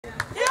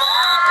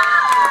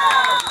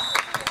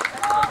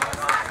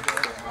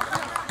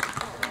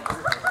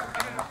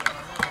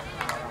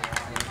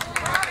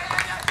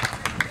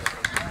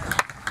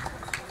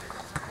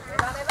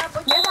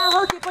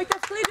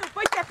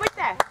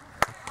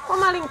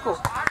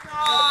ruku.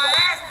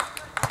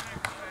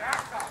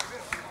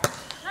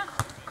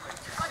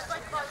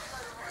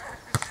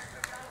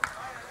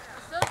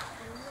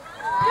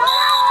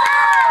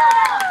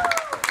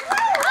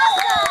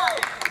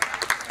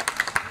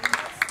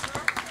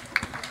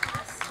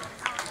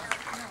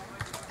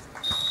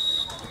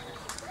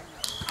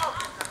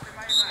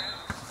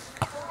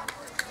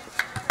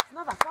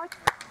 Znova, pojď.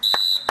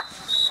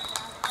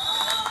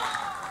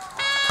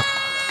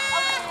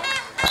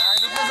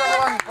 Dobře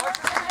zahovaný, pojď.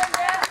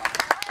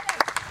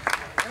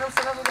 Jenom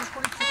se na to trošku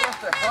líp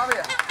připravte. V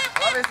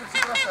hlavě se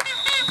připravte.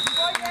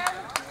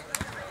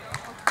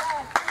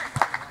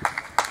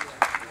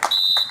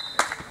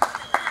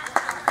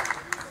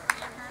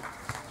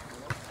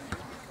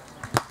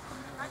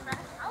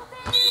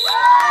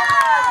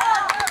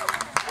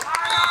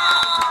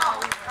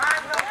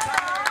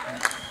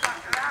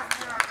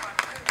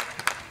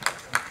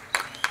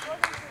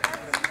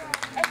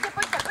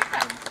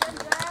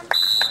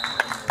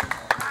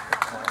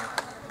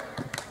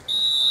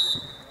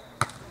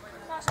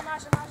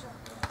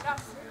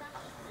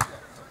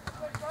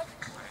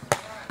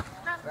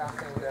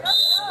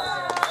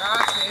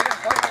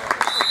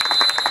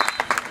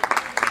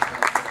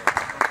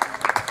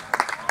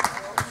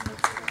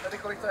 Tady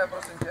kolik to je,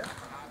 prosím tě?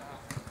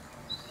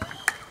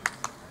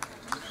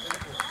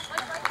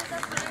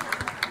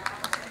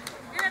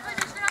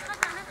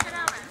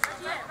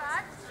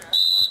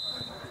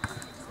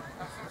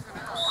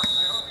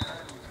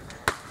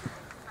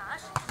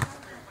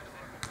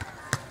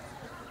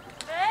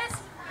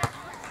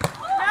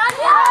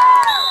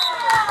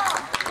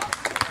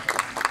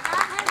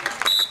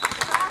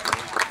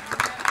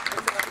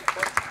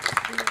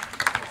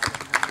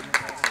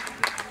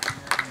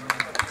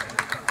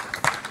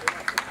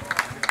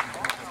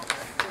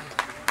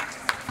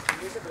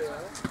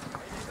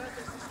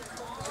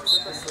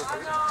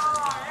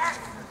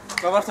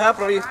 Baba se dá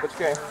prolíst,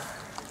 počkej.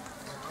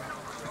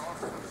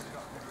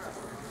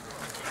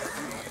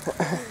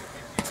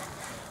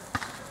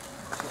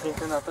 Všichni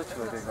to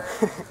natočil, tyhle.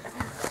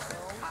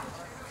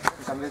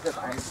 Tam jdete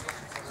fajn.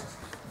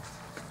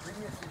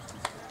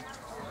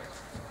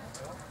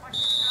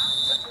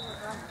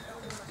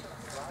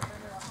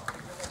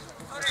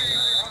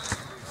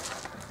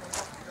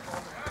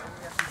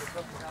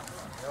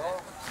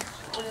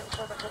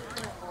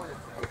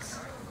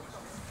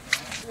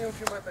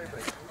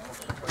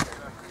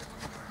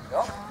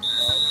 Jo?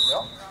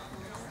 Jo?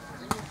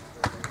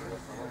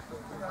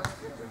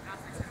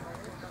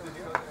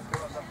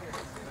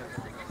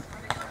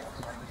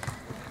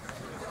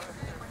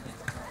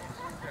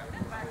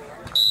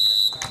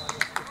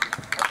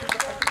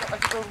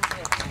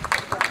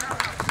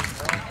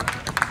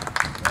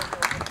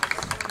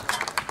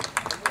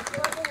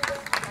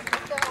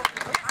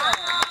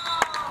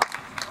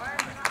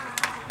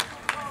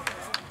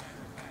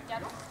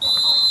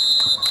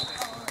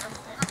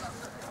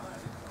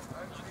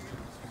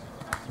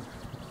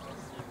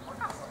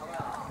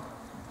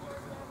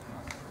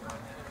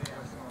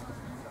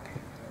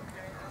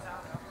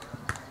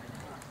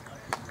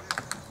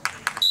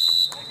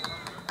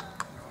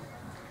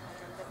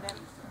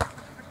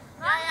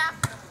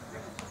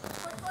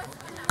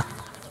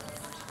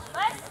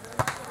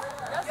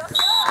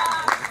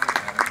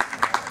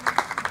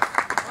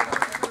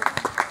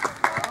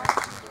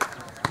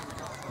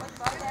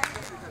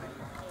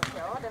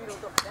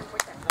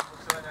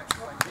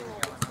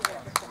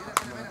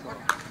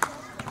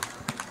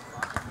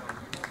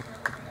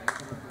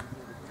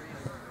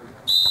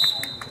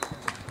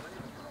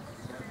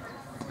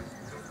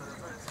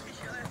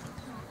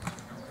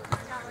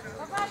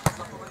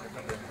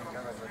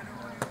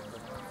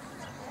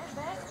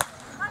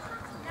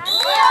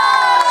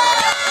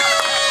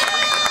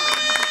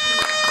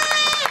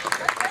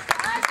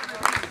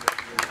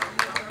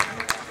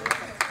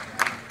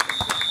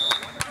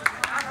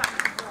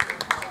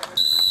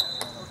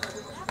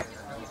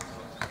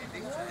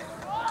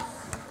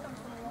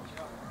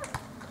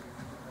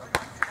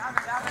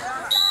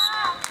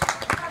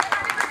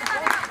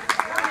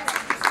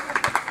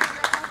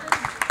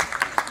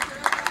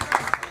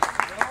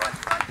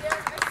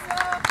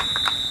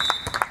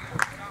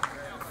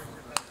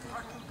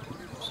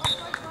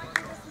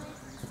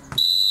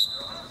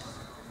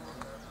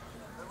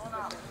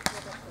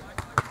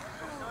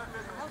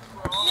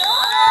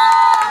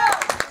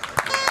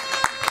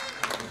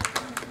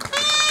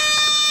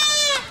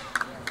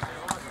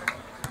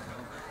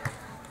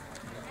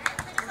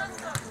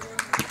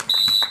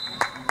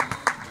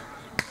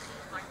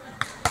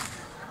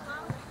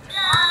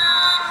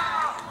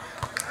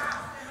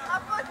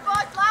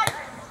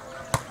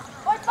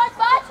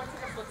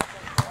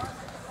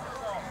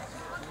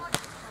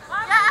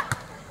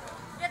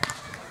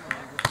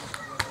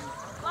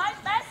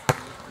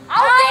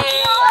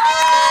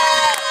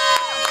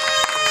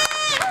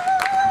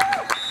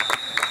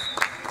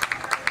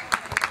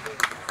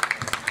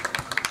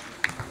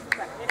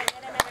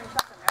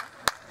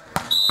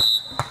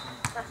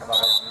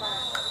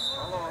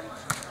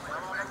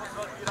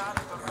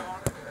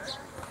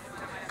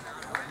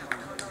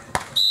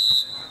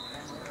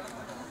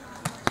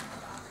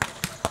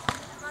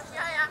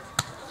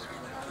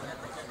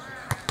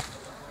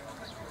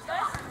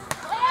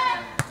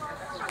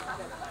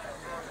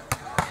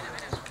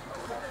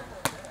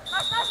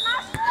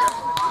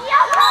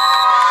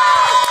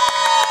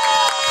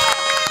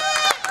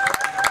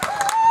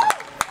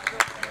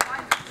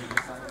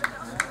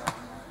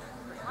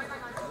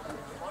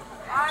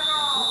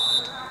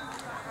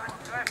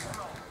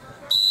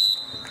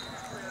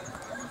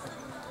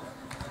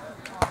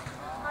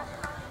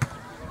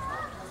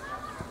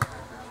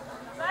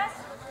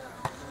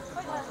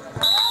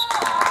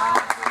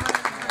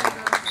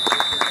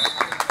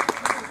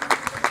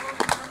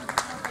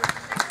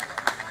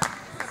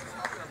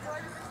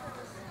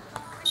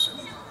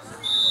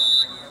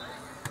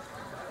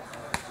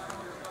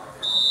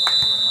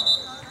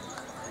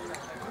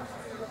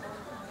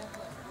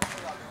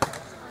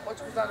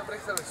 dát dobrý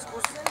servis.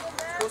 Zkus.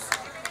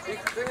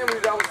 Ty mě můžu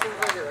dát v tom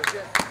hledě,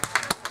 takže...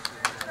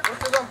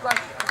 Pojďte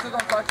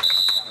tam tlačit.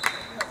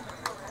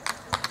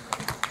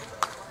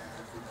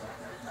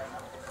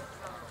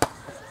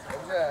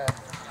 Dobře.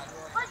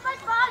 Pojď.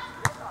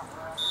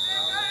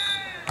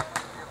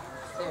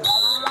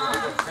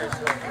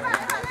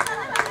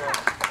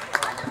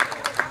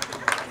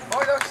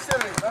 Pojď, další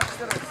servis.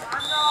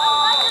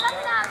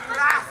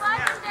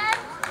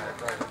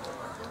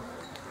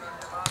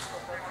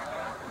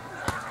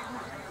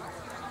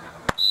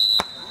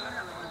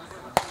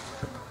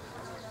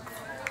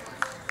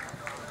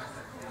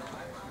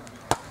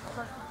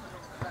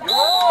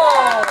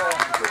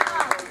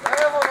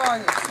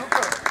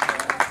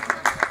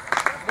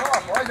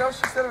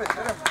 Další servis,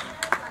 jdem.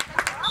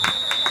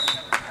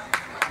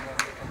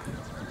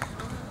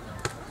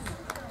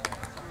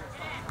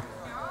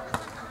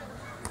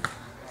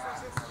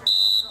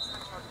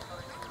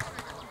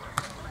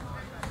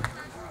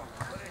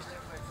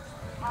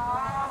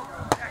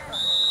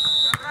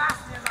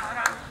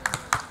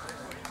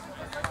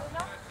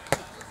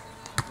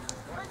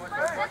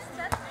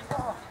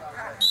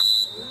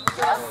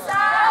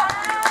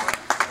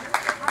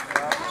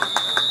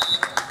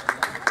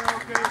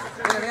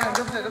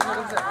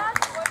 Dobře.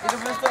 I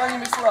dobře jsi to ani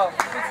myslel.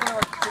 Vůbec to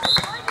nevadí.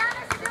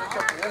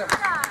 Jedem.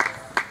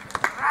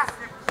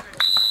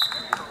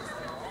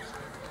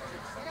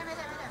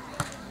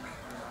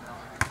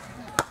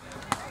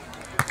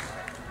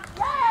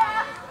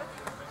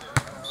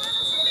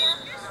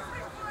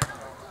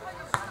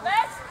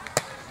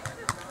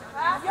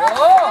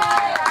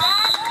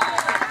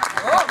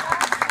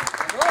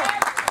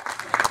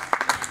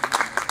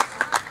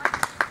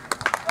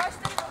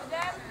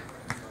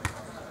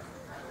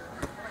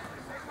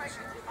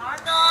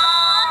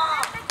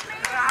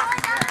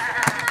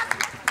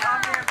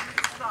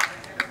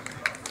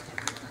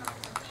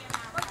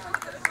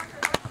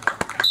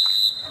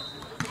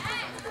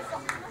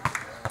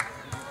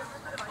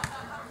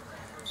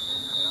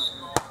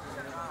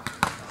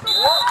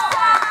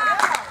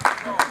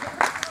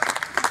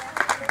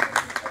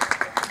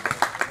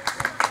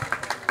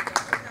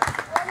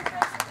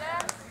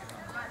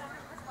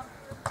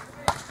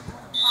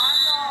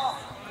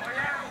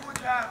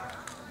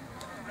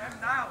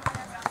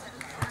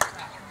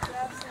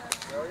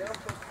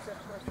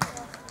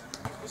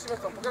 Musíme v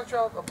tom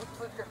pokračovat a buď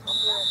to teďka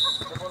chlapuje,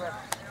 nebo ne.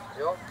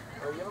 Jo?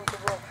 Jenom to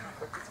bylo,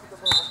 prakticky to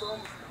bylo hotovo.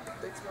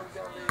 Teď jsme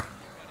udělali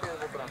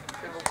 5 obran.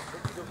 Do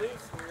té doby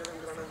jsme měli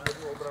udělanou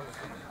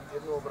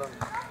jednu obranu.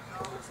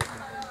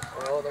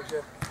 Jo,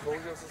 takže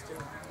bohužel se s tím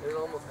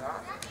nedalo moc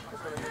hrát. To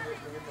jsme neměli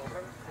ještě jednu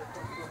obranu.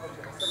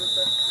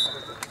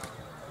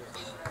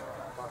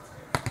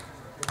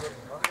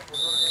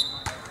 Pozorně.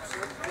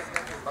 Přijeli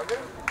nějaký bagr.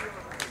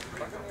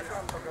 Bagr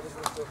nechám tak, aby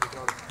jsme to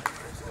vybrali.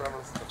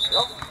 Připravili se to.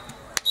 Jo?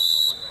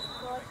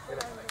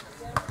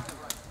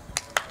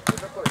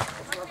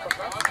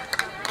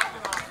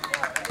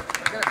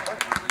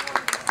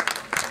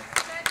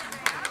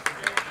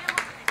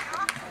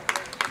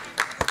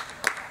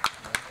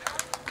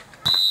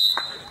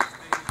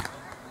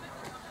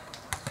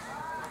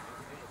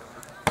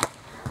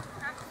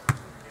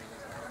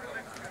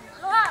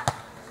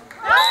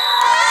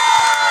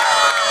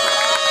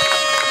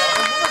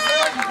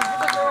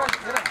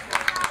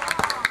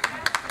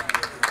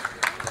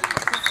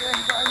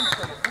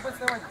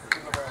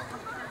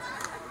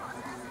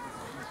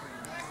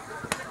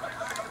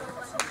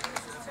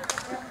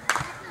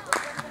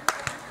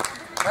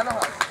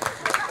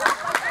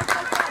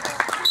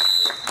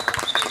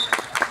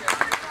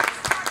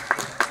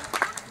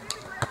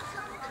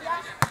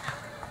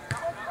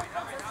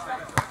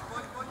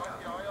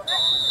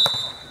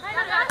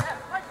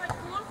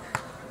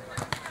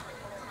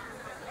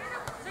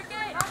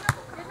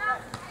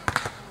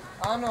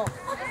 Ano.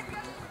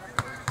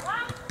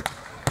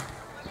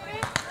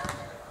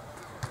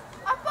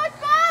 A pojď!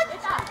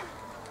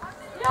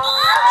 Jo!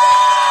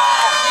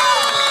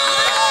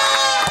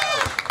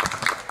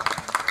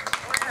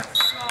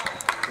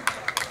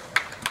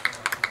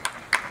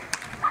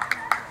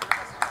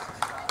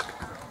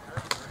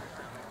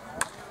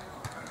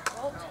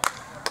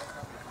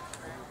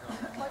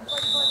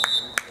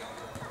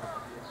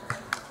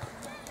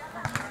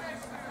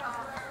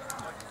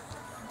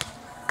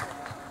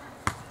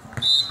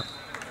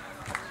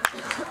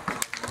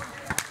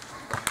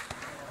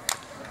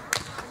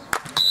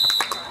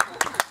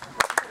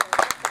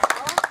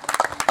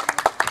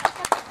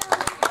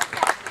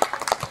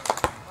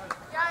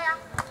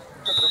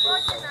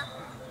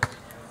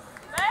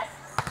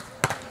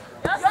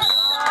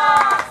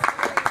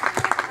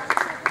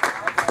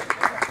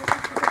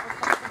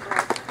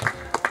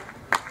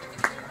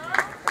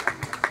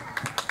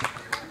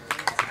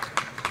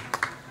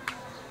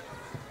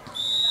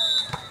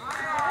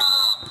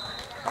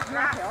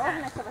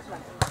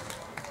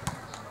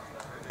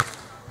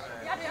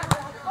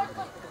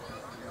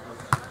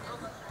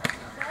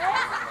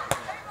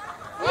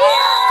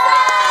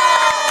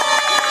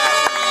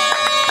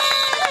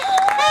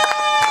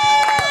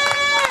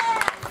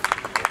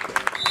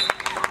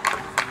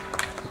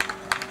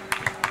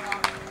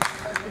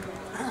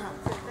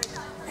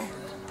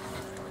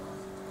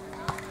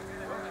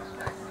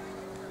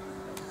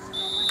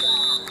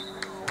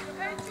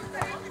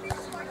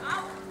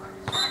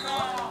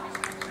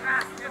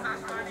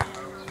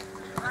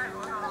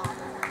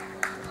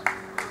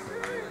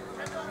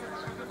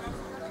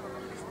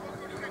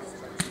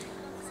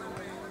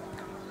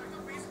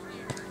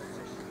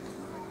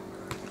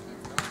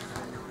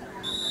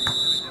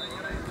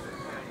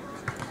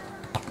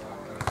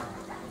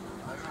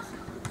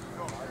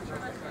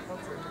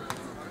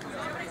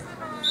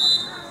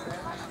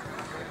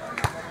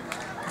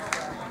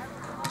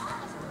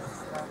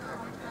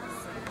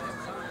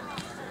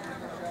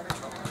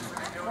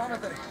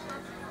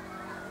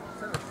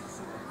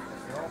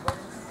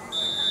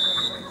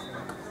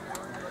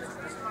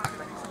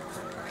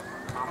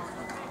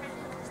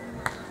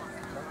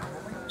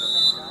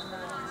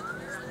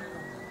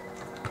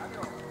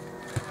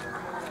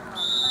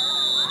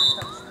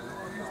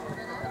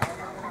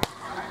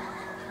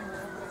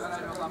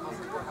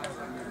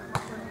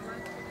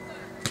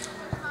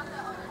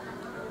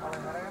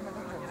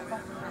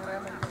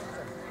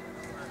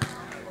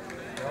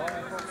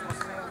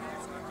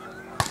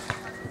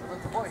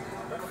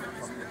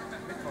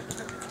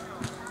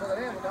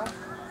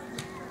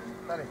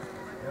 Tady,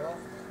 jo?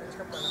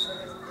 Teďka pojď na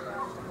sebe.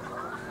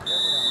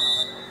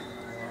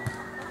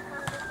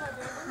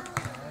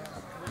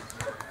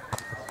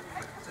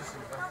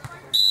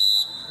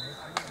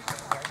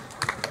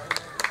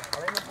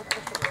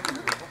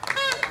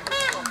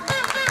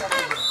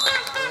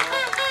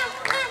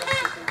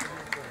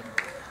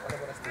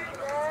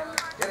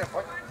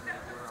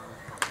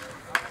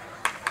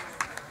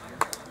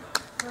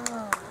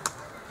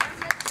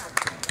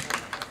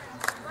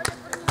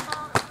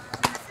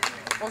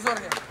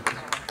 Pozorně.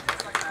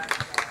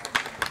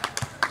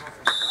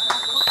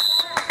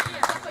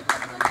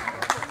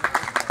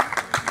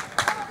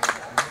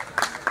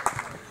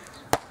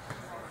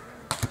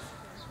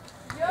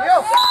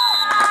 Jo!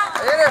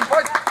 A jedem,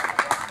 pojď!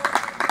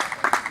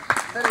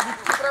 Tady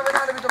být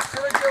připravená, kdyby to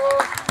přiletělo,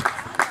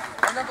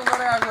 tak na to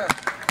zareaguje.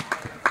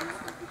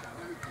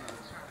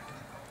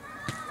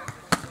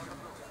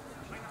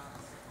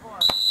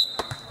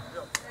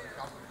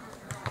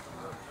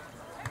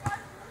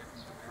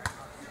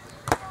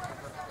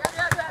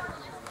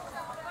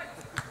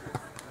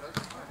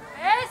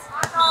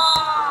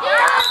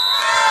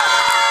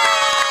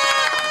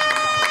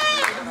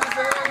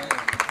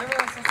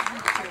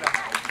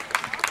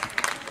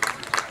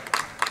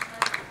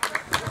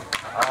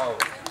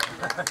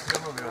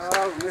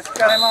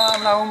 Dneska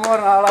nemám na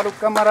humor, náladu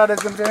kamaráde,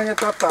 zemřel mě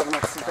tata v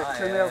noci, tak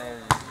jsem měl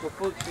po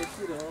půl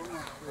třetí domů.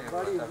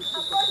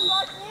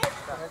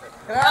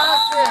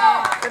 Krásně!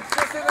 Teď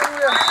přesně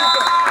nebujem,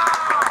 super!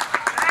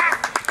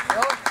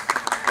 Jo?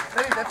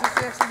 Tady, to je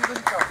přesně jak jsem ti to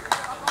říkal.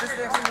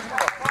 Přesně jak jsem to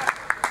říkal.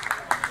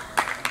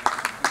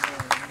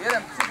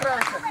 Jedem,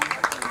 připravi se.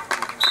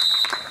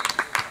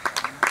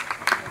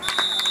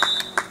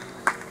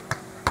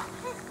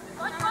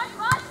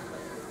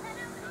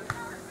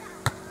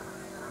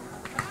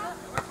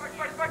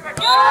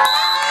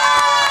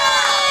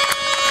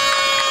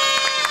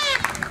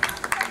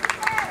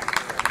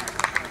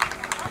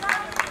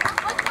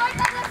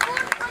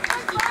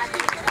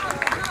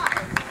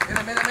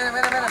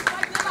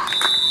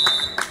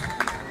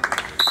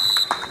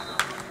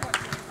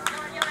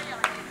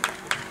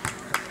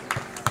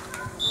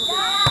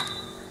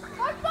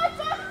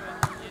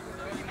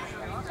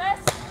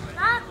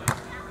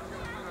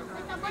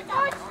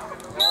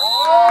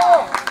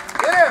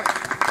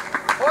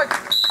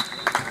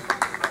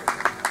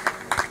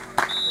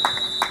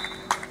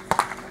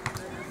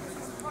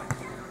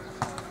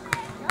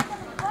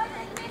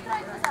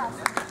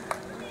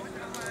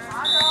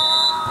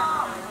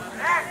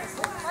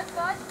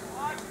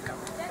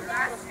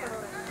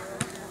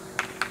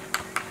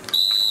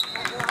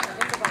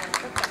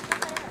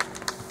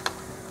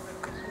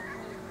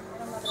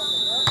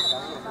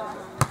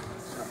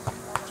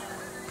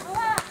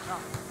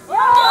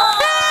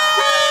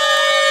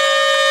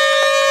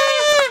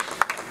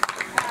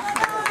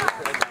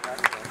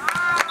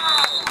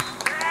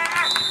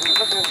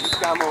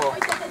 Kámo,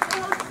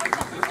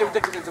 prostě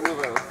utekl ten, co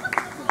mluvil.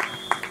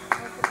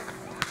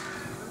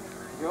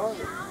 Jo,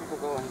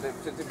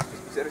 před tím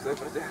spíše rysovat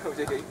prostě o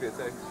těch jejich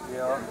věcech.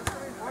 Jo,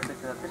 a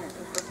teď na ty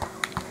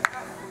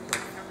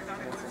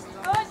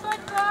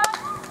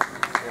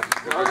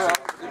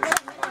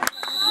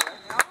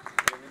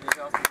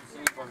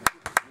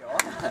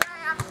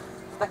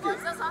taky,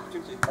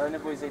 čím ti? Ale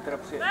neboj, zítra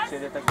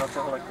přijede tak 20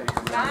 holek, který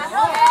to bude.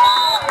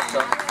 Co?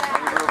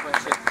 Oni budou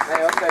končit.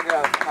 Ne jo, tak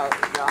já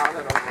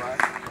házem vole.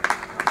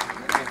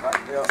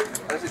 Jo,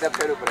 ale si tam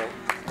přejdu prej.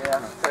 Jo,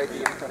 celý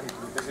tým.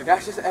 Já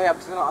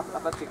bych se měl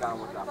atletky, kámo,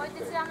 možná. Pojď,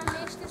 teď si dáme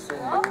my 4.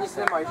 Oni nic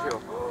nemají, že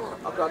jo?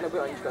 Akorát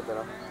nebude Anička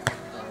teda.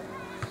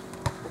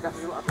 Tak já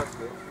přijdu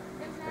atletky.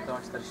 Je to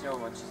máš starší nebo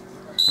mladší?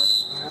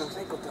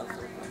 Hrozný kotel.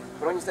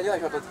 Pro nic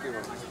neděláš atletky,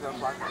 jo?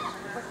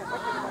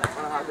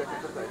 Ona hádže jako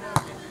čtvrtej.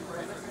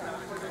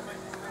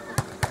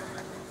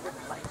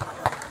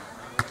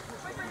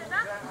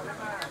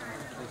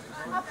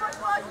 A pojď,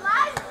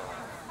 live!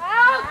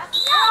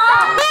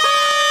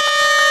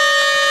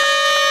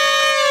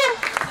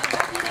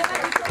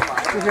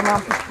 Takže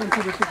mám tu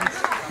spůnku do těch.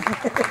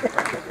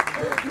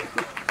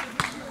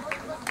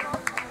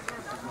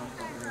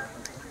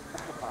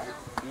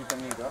 Ví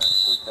tam někdo?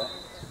 Pojďte.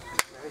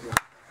 Nevidím.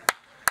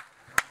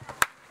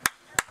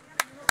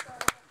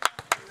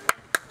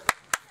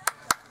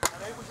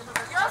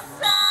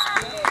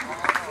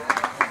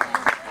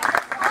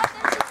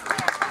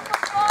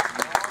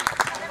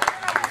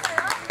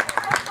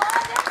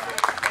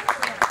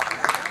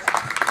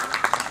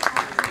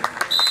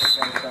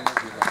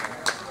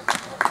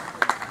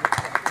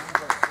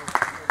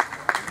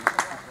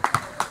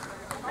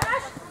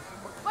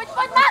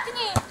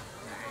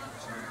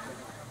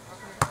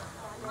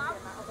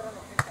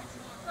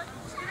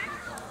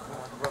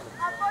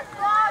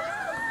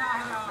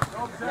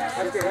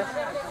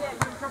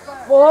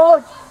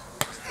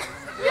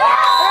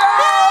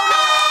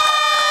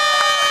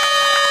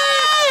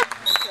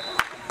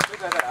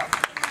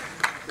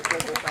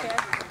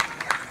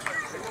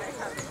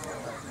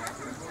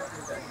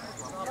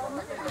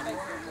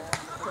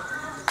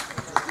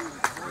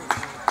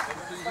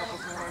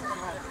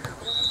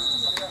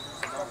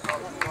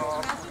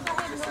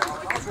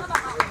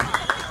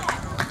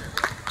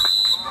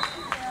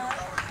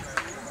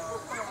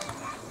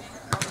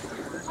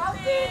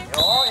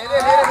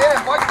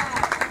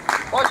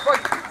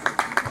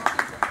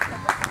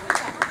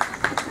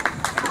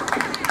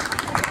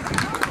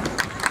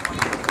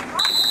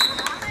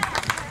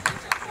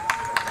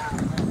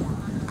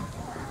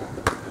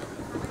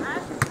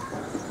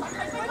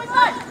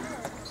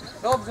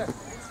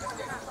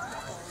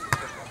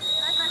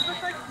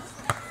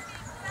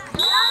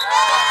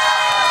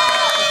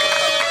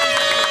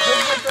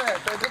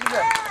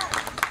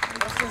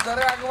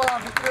 Zareagovala,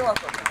 vykryla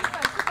to.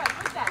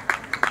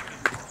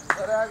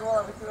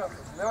 Zareagovala, vykryla to.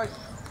 Nevadí.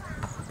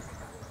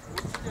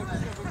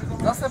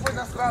 Zase pojď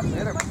na ztrátu,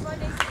 jedem.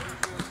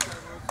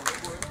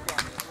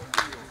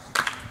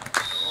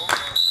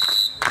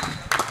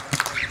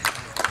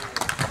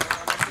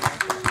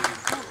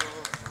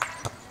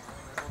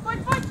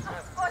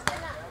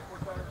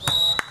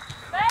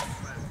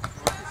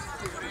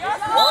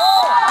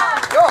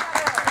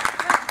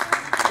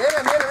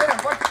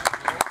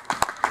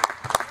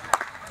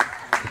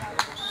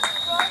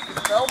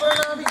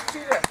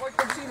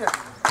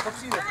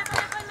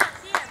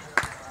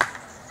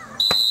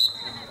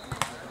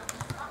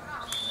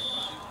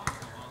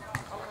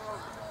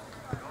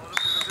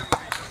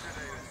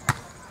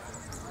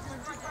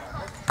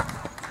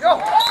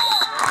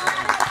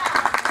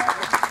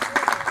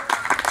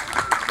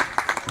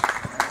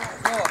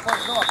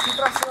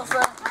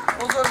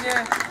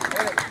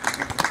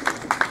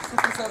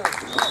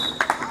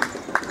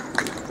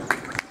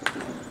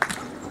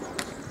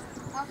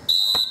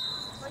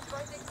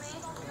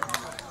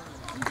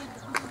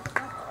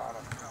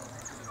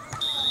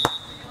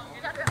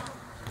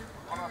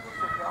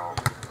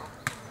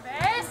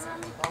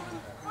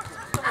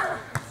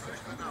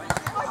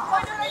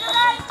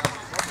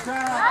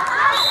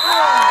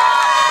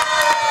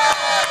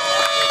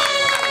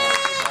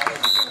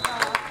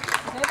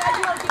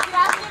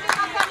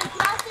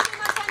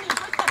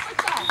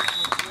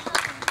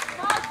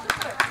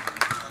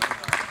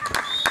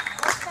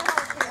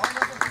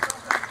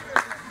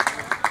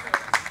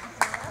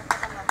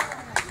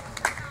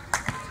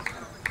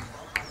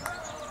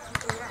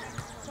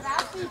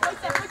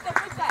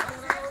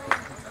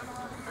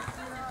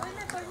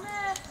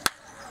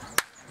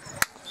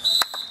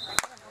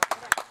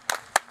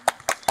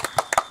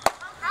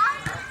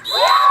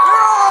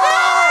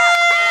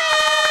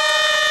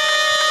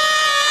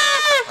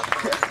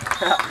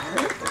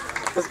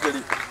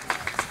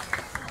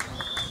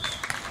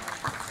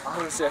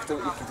 Jak to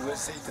bude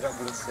sejtra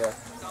prostě.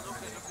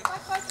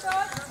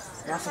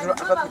 Já jsem byl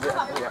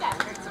aktivně.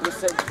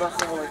 Prostě dva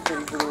se vole,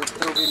 který budou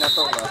troubit na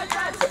tohle.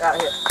 Já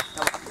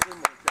tam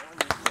aktivně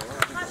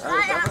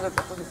ale já to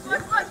jako zjistím.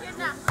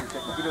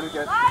 Jako kdo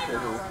viděl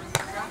předu.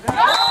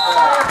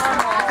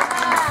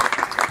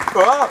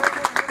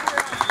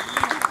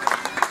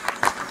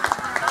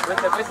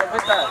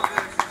 Pojďte.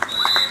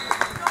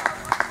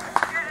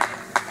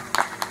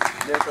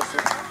 Kde je to si?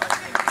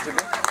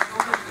 Kdyby?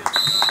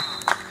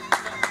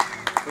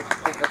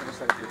 Teďka to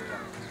dostali chybu.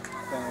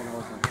 To je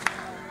nemožné.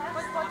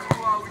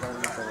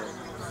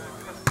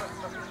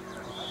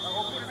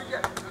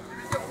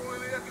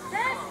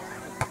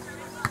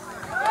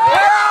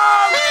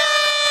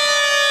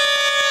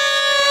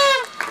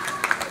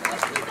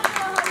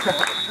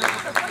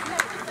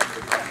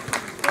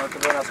 No to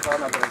bylo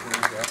naschválná prosím,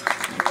 že?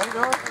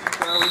 No,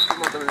 já už to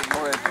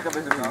mohli, teďka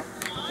bez druhý.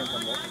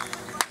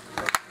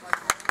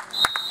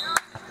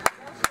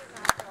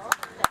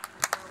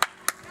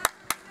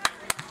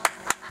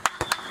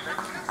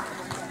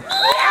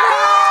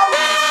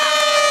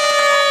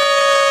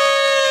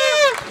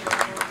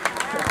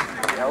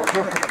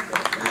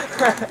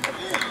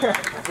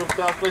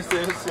 To aspoň si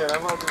ještě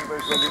nemá tím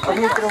pojďme. A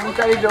mě trochu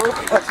tady jdou.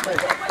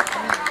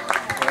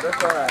 No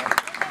to ne.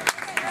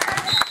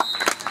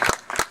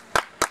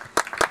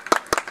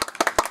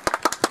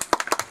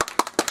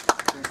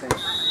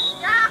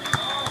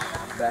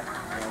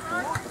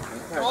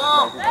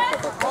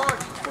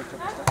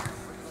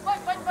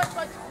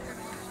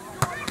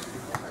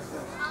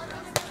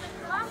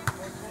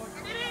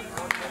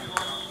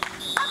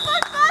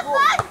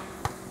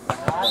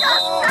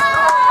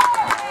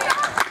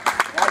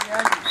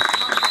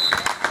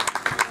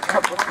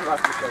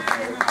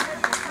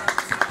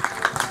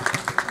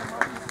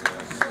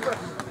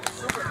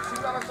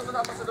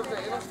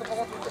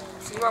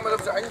 Přijímáme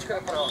dobře, Anička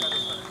nepadala.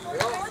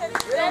 Jo?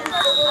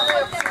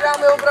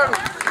 Přidáme obranu.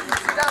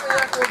 Přidáme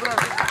nějakou obranu.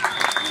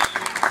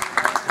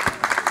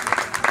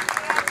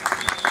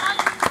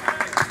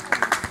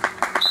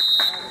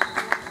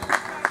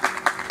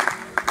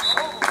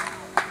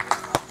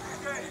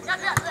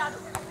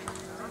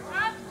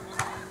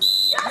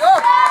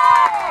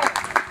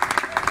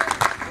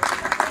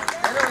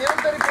 Jenom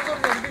tady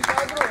pozorně, když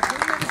nádru,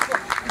 klidně vysko.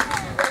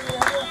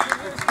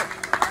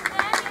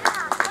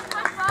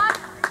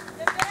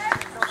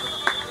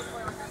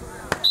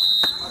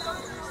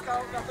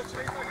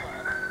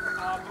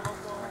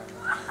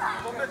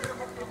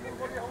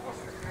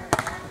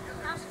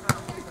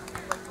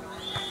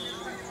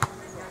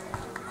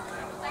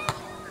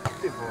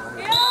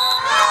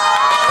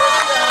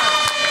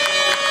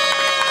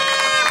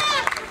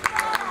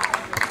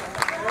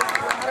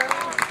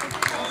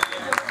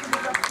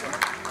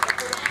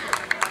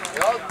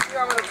 Jo,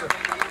 přijímáme dobře.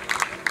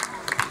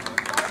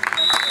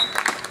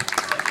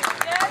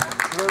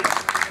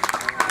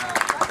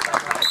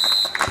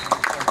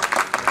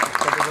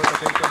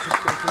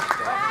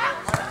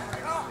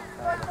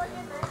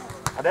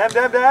 A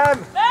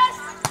jdem!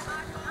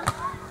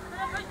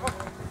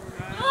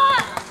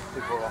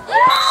 Ty vole.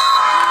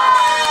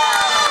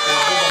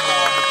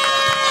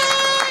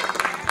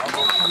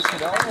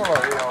 A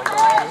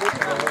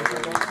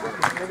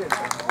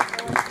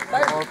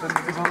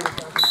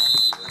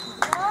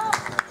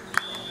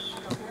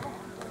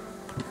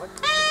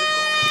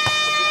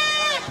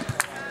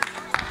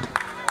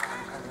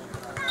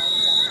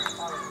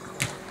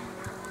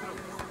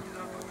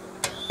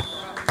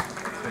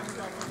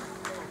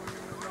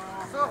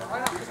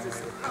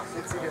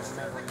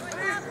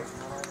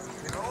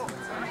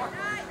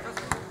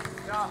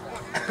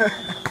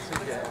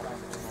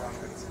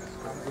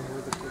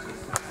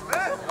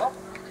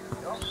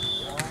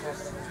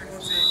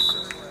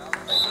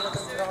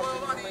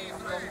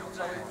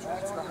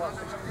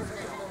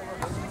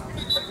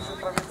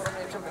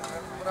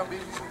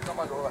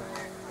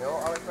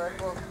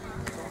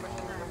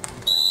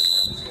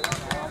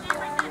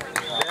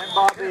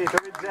Bobby, to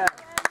vidíte.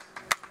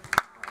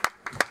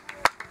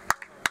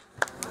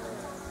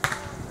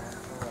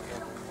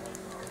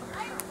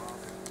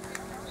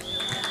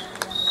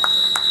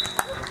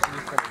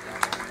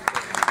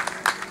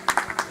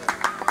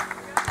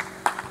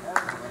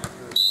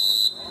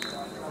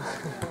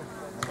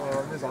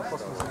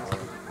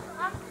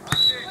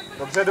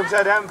 Dobře, dobře,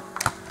 jdem.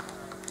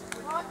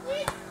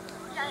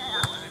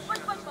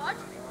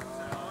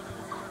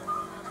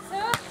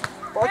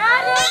 Pojď.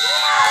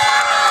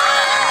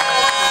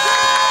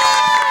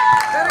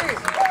 Terry,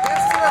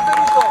 věc si na ten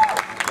útok.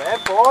 Ne,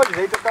 pojď,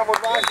 dej to tam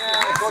odvážně,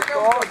 pojď.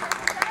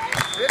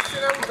 Věc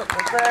si na útok.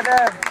 Pojď,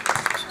 jdem.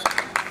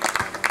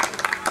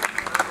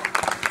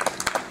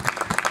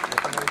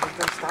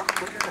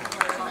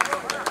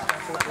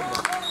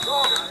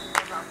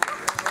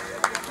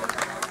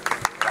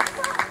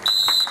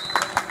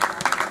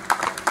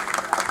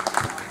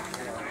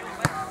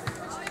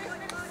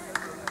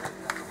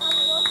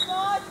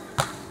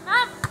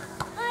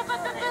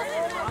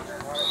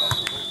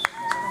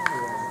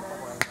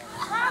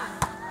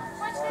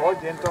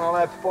 Pojď, jen to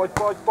nalep, pojď.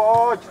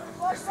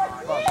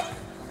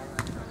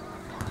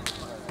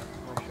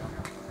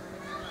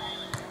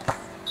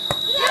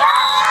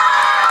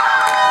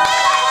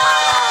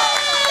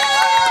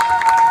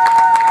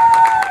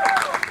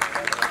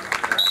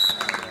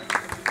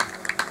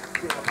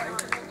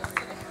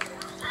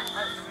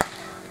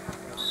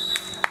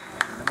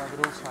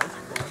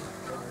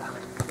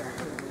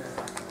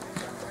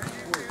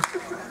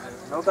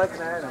 No tak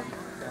ne, no.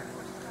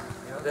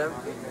 Jdem.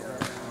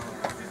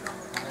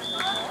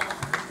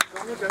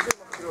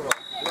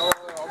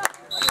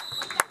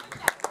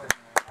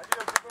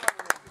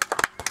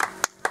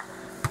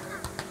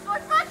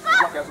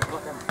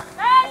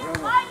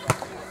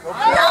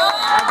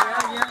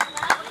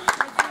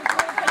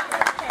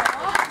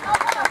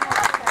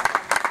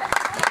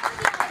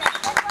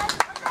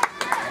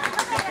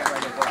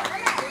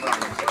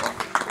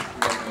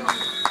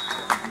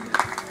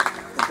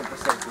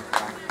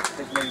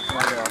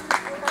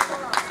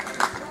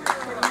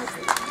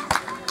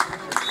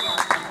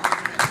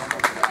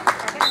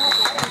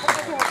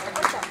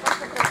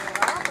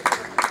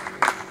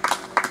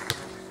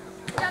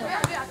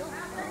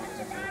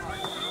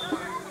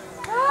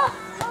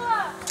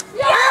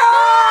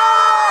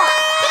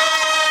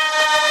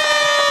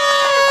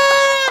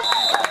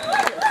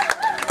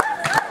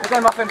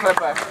 Ten muffin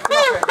klepe.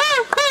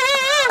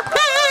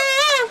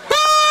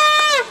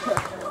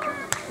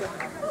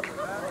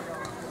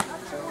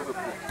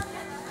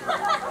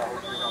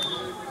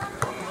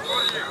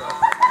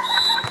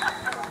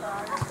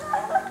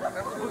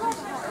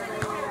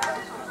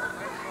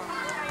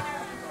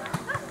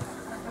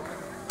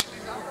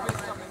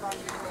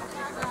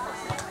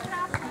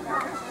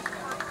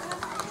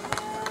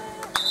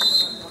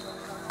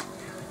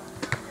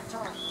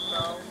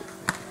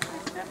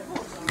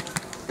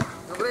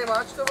 Dobrý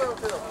máč to byl,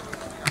 tyjo.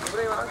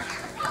 Dobrý máč.